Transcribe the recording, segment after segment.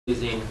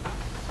using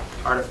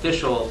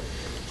artificial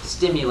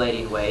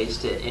stimulating ways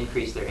to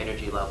increase their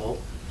energy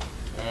level.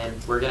 And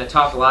we're going to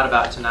talk a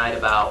lot tonight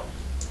about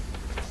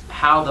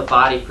how the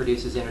body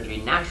produces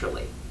energy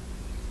naturally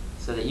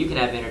so that you can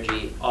have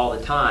energy all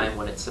the time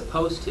when it's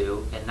supposed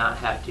to and not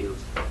have to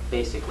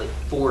basically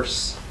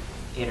force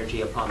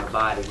energy upon the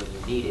body when you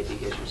need it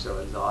because you're so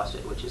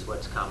exhausted, which is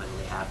what's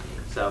commonly happening.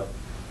 So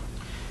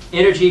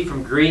energy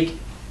from Greek,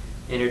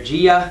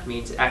 energia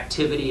means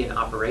activity and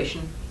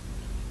operation.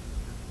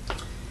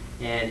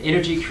 And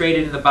energy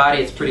created in the body,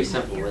 it's pretty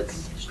simple.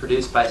 It's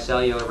produced by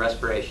cellular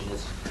respiration.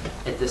 It's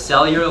at the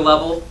cellular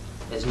level,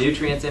 as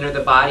nutrients enter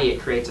the body, it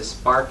creates a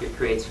spark, it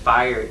creates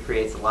fire, it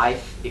creates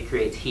life, it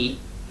creates heat,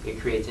 it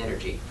creates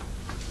energy.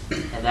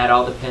 And that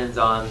all depends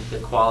on the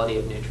quality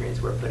of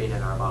nutrients we're putting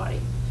in our body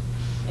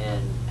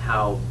and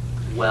how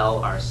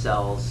well our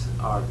cells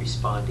are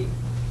responding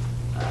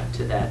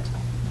to that.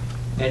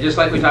 And just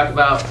like we talk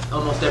about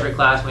almost every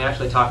class, we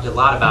actually talked a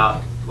lot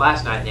about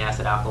last night in the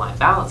acid-alkaline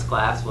balance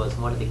class, was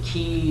one of the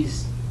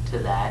keys to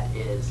that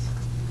is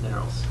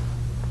minerals.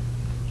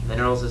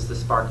 Minerals is the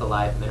spark of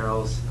life.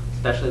 Minerals,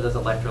 especially those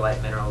electrolyte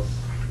minerals, is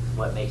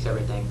what makes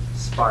everything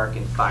spark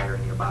and fire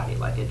in your body,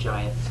 like a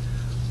giant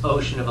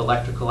ocean of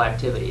electrical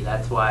activity.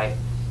 That's why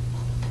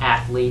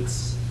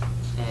athletes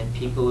and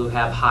people who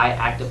have high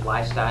active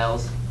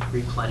lifestyles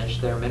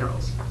replenish their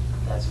minerals.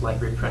 That's like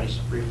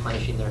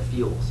replenishing their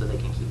fuel so they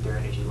can keep their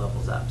energy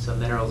levels up. So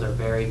minerals are a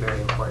very,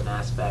 very important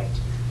aspect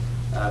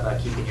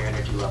about keeping your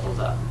energy levels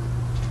up.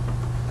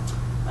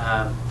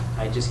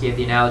 I just gave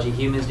the analogy,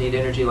 humans need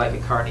energy like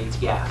a car needs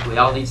gas. We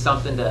all need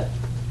something to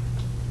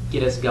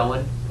get us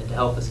going and to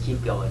help us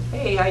keep going.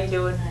 Hey, how you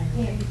doing?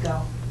 Here you go.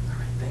 All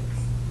right, thanks.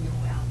 You're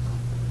welcome.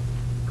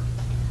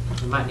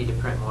 We might need to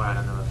print more. I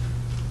don't know if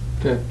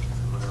Good.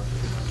 someone else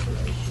is.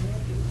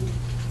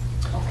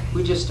 Okay.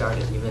 We just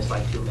started. You missed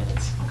like 2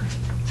 minutes.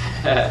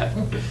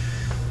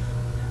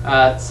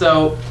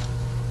 So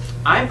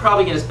I'm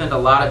probably going to spend a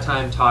lot of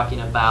time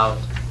talking about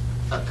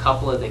a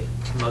couple of the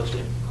most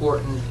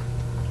important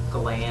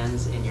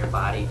glands in your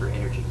body for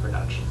energy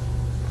production.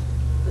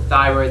 The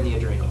thyroid and the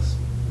adrenals.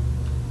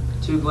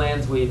 Two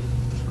glands we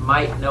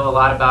might know a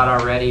lot about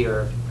already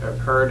or have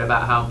heard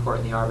about how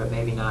important they are, but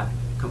maybe not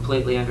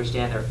completely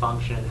understand their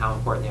function and how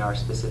important they are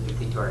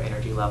specifically to our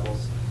energy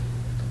levels.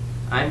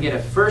 I'm going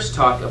to first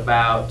talk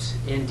about,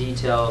 in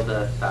detail,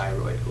 the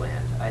thyroid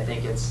gland. I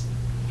think it's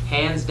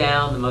hands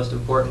down the most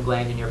important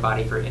gland in your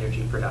body for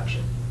energy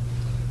production.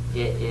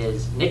 It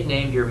is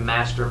nicknamed your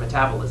master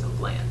metabolism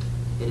gland.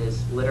 It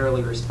is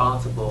literally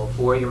responsible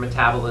for your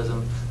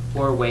metabolism,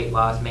 for weight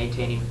loss,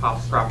 maintaining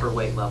proper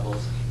weight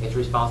levels. It's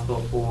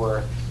responsible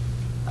for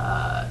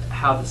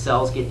how the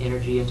cells get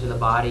energy into the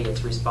body.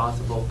 It's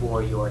responsible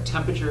for your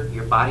temperature,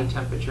 your body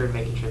temperature, and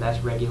making sure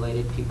that's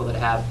regulated. People that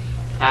have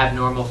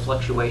abnormal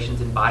fluctuations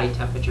in body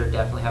temperature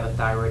definitely have a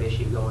thyroid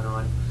issue going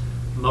on.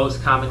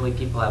 Most commonly,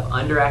 people have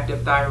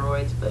underactive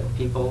thyroids, but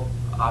people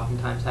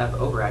oftentimes have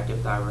overactive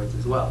thyroids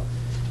as well.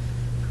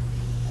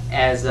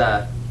 As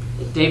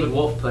David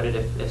Wolfe put it,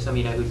 if some of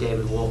you know who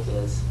David Wolfe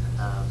is,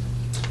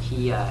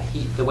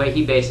 the way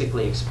he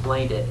basically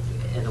explained it,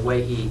 and the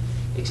way he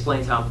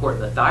explains how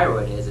important the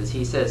thyroid is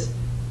he says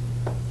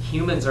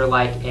humans are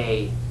like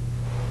a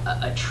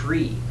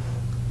tree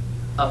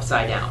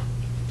upside down.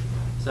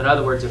 So in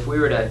other words, if we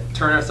were to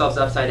turn ourselves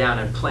upside down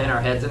and plant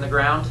our heads in the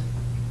ground,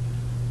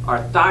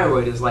 our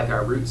thyroid is like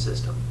our root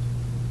system.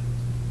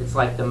 It's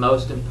like the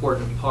most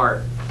important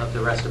part of the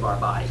rest of our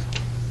body.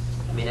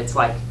 I mean, it's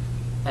like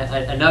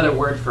another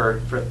word for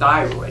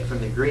thyroid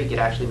from the Greek, it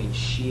actually means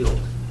shield.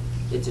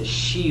 It's a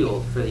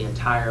shield for the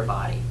entire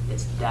body.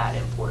 It's that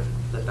important,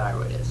 the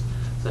thyroid is.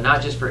 So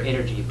not just for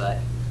energy, but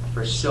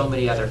for so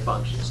many other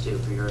functions too,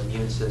 for your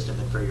immune system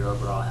and for your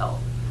overall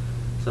health.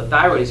 So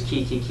thyroid is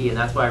key, and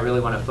that's why I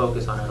really want to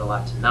focus on it a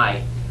lot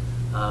tonight,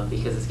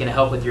 because it's going to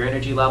help with your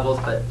energy levels,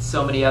 but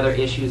so many other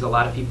issues a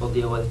lot of people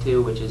deal with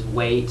too, which is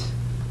weight,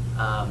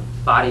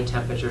 body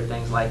temperature,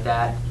 things like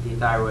that. The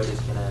thyroid is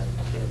going to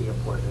be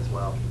important as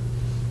well.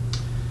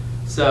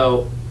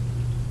 So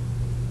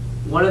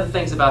one of the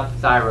things about the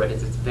thyroid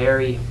is it's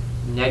very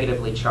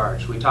negatively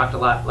charged. We talked a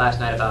lot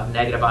last night about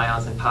negative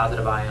ions and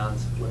positive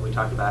ions when we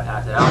talked about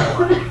acid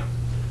alkaline.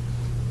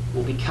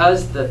 Well,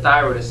 because the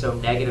thyroid is so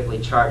negatively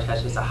charged,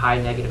 has just a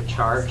high negative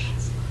charge,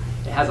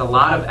 it has a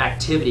lot of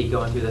activity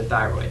going through the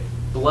thyroid.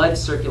 Blood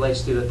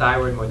circulates through the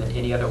thyroid more than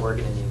any other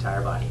organ in the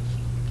entire body.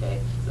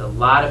 Okay? There's a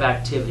lot of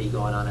activity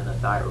going on in the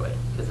thyroid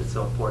because it's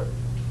so important.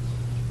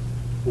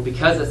 Well,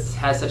 because it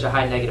has such a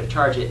high negative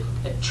charge, it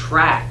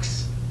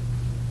attracts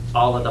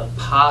all of the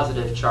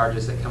positive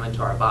charges that come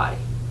into our body.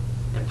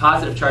 And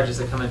positive charges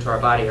that come into our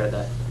body are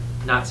the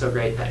not so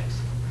great things.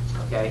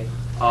 Okay?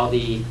 All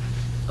the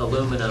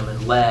aluminum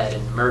and lead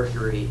and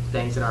mercury,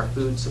 things in our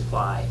food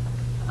supply,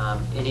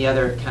 any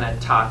other kind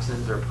of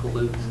toxins or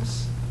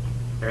pollutants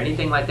or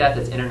anything like that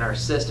that's in our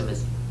system,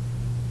 is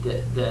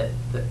the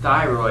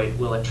thyroid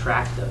will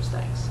attract those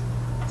things.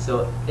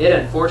 So it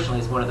unfortunately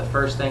is one of the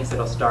first things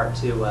that'll start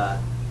to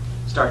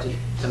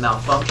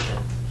malfunction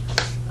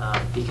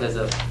because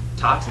of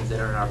toxins that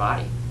are in our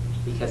body.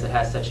 because it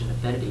has such an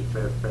affinity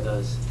for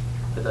those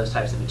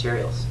types of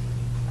materials.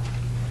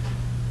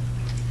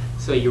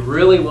 So you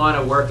really want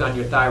to work on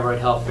your thyroid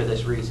health for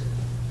this reason,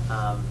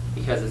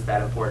 because it's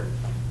that important.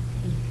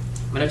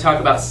 I'm going to talk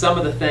about some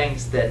of the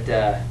things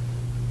that,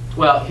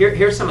 well,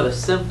 here's some of the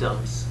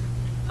symptoms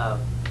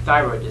of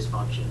thyroid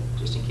dysfunction,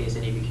 just in case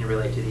any of you can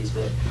relate to these.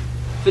 But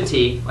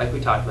fatigue, like we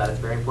talked about, it's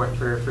very important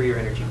for your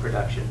energy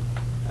production.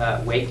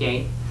 Weight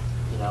gain,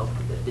 you know,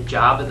 the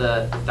job of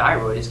the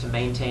thyroid is to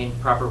maintain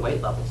proper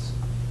weight levels.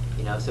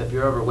 You know, so if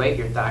you're overweight,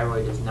 your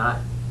thyroid is not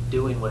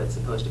doing what it's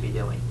supposed to be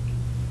doing.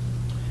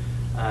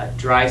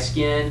 Dry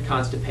skin,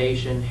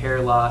 constipation,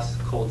 hair loss,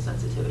 cold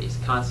sensitivities.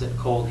 Constant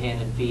cold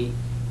hand and feet,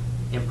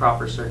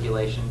 improper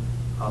circulation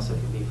also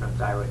can be from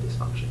thyroid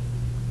dysfunction.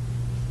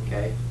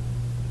 Okay?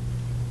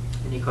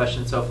 Any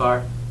questions so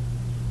far?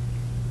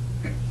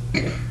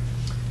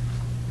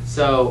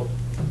 So,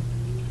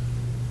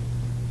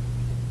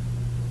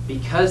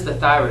 because the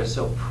thyroid is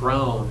so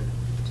prone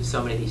to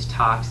so many of these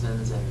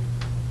toxins and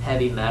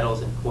heavy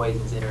metals and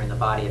poisons entering the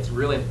body, it's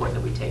really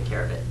important that we take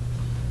care of it.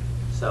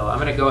 So I'm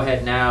going to go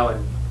ahead now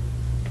and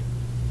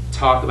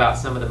talk about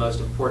some of the most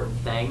important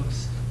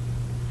things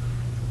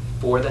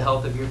for the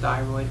health of your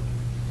thyroid.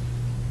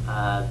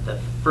 The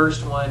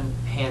first one,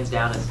 hands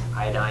down, is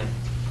iodine.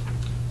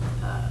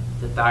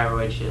 The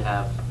thyroid should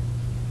have,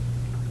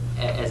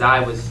 as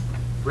I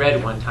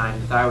read one time,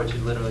 the thyroid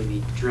should literally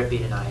be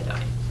dripping in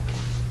iodine.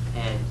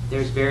 And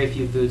there's very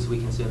few foods we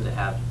consume that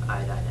have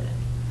iodine in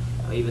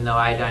it. Even though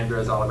iodine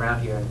grows all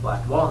around here in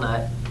black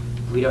walnut,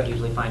 we don't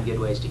usually find good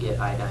ways to get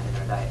iodine in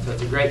our diet. So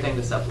it's a great thing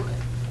to supplement,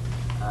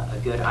 a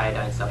good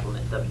iodine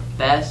supplement. The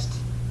best,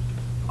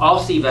 all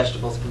sea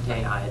vegetables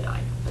contain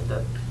iodine, but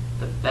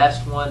the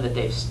best one that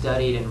they've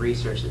studied and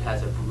researched that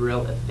has a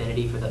real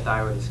affinity for the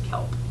thyroid is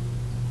kelp.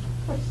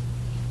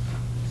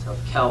 So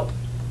kelp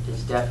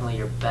is definitely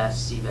your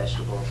best sea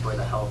vegetable for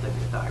the health of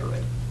your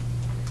thyroid.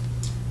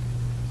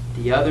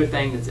 The other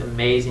thing that's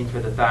amazing for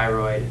the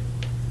thyroid,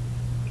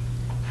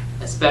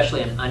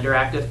 especially an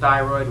underactive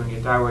thyroid, when your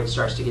thyroid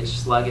starts to get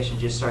sluggish and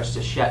just starts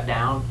to shut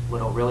down,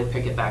 what'll really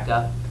pick it back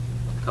up?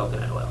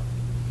 Coconut oil.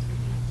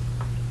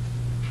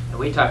 And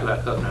we talk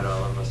about coconut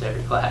oil almost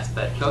every class,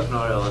 but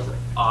coconut oil is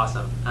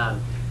awesome.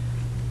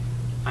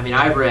 I mean,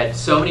 I've read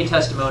so many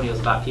testimonials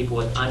about people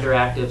with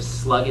underactive,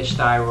 sluggish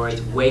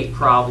thyroids, weight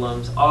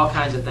problems, all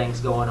kinds of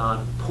things going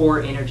on, poor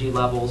energy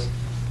levels.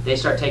 They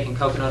start taking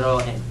coconut oil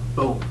and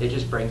boom, it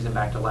just brings them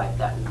back to life.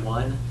 That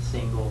one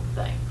single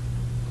thing.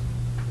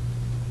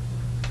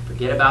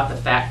 Forget about the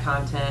fat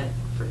content.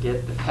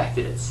 Forget the fact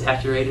that it's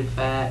saturated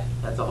fat.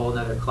 That's a whole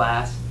other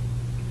class.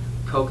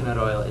 Coconut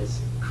oil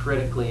is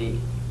critically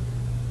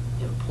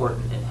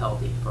important and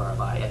healthy for our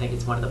body. I think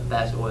it's one of the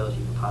best oils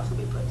you can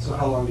possibly put in. So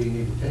how long do you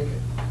need to take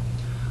it?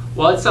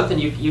 Well, it's something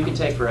you can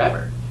take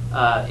forever.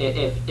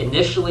 If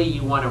initially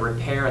you want to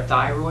repair a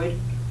thyroid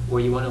or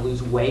you want to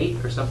lose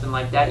weight or something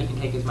like that, you can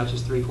take as much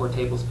as 3-4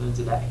 tablespoons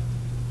a day.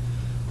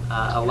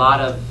 A lot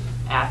of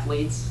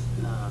athletes,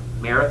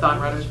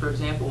 marathon runners, for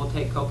example, will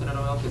take coconut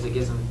oil because it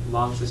gives them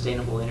long,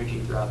 sustainable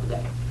energy throughout the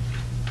day.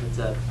 It's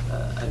a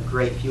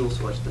great fuel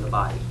source for the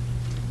body.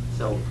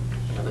 So,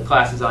 you know, the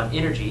class is on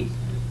energy,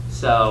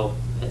 so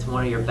it's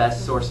one of your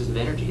best sources of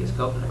energy is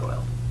coconut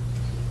oil.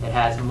 It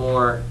has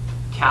more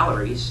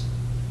calories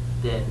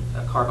than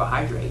a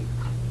carbohydrate,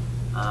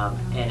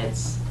 and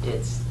it's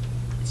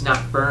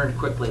not burned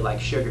quickly like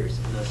sugars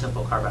and those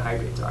simple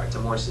carbohydrates are. It's a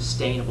more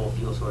sustainable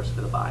fuel source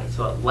for the body,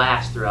 so it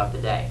lasts throughout the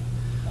day.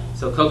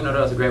 So coconut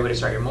oil is a great way to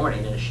start your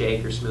morning in a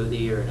shake or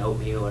smoothie or an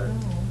oatmeal, or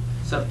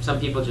some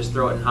people just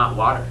throw it in hot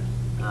water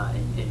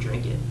and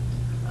drink it.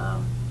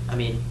 I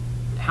mean,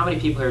 how many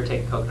people here are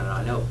taking coconut oil?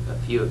 I know a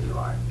few of you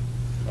are.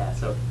 Yeah,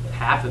 so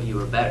half of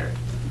you are better.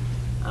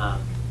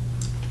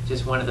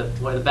 Just one of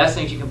the best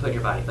things you can put in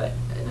your body, but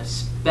a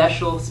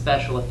special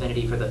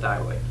affinity for the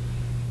thyroid.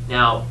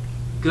 Now,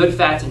 good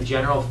fats in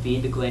general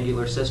feed the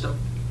glandular system,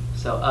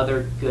 so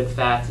other good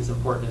fats is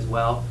important as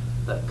well,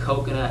 but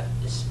coconut,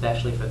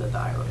 especially for the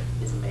thyroid,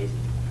 is amazing.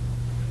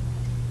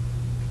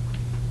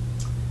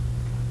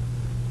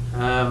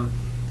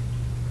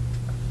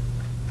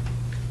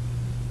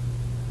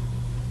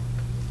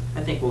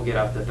 I think we'll get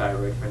off the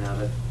thyroid for now.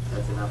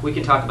 That's enough. We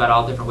can talk about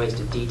all different ways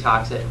to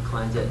detox it and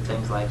cleanse it and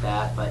things like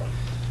that, but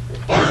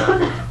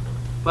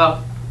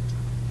well,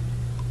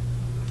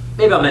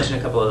 maybe I'll mention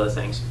a couple of those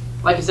things.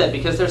 Like I said,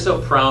 because they're so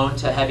prone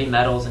to heavy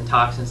metals and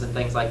toxins and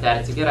things like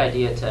that, it's a good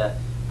idea to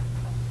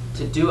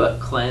do a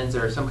cleanse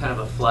or some kind of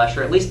a flush,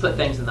 or at least put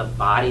things in the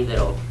body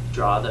that'll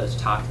draw those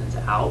toxins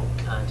out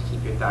to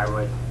keep your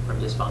thyroid from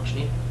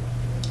dysfunctioning.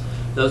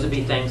 Those would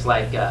be things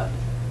like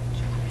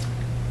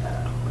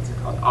what's it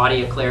called?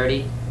 Audio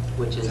Clarity,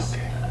 which is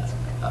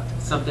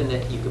something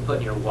that you can put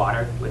in your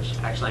water, which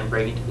actually I'm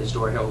bringing to the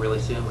store here really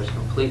soon, which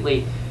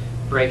completely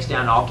breaks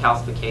down all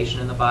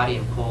calcification in the body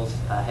and pulls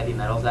heavy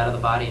metals out of the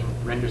body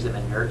and renders them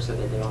inert so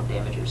that they don't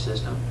damage your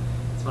system.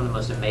 It's one of the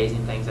most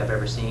amazing things I've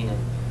ever seen, and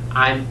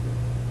I'm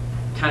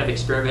kind of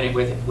experimenting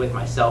with it with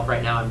myself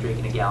right now. I'm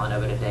drinking a gallon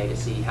of it a day to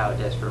see how it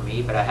does for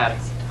me, but I have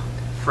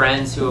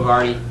friends who have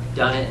already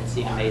done it and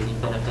seen amazing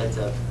benefits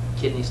of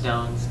kidney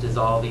stones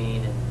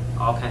dissolving and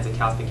all kinds of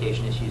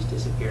calcification issues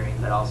disappearing,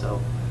 but also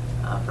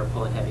for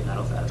pulling heavy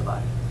metals out of the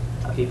body.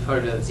 If you've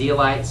heard of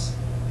zeolites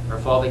or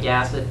fulvic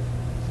acid,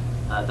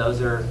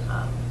 those are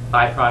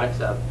byproducts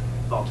of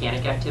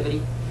volcanic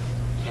activity,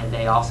 and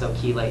they also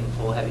chelate and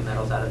pull heavy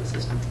metals out of the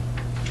system.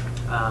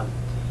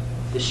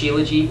 The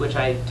shilajit, which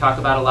I talk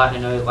about a lot,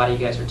 and I know a lot of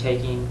you guys are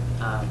taking,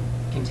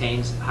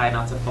 contains high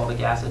amounts of fulvic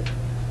acid,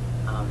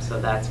 so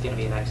that's going to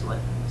be an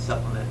excellent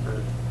supplement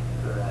for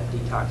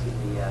detoxing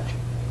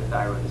the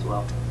thyroid as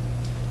well.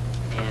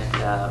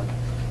 And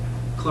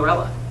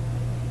chlorella.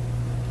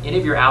 Any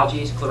of your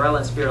algae, chlorella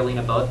and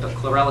spirulina both, but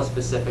chlorella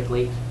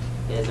specifically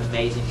is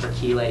amazing for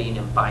chelating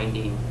and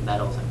binding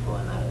metals and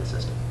pulling them out of the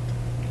system.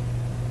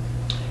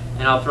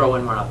 And I'll throw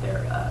one more out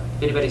there.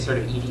 If anybody's heard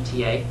of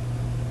EDTA,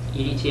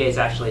 EDTA is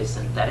actually a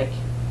synthetic,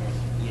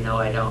 and you know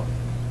I don't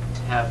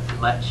have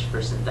much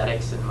for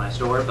synthetics in my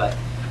store, but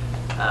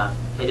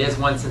it is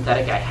one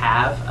synthetic I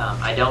have.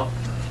 I don't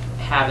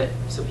have it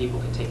so people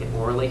can take it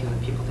orally, because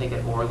when people take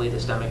it orally, the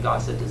stomach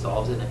acid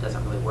dissolves it and it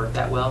doesn't really work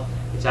that well.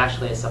 It's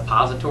actually a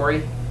suppository.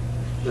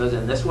 It goes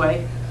in this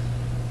way.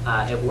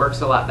 It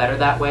works a lot better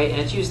that way,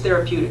 and it's used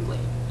therapeutically.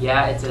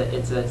 Yeah,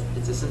 it's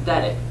a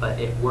synthetic, but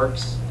it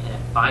works and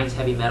it binds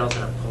heavy metals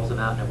and it pulls them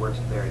out, and it works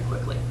very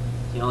quickly.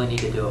 You only need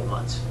to do it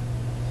once.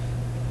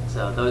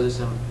 So those are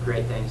some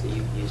great things that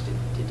you can use to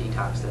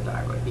detox the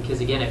thyroid.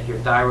 Because again, if your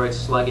thyroid's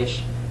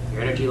sluggish,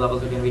 your energy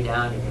levels are going to be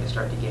down, you're going to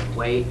start to gain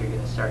weight, you're going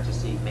to start to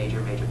see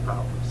major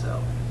problems.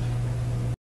 So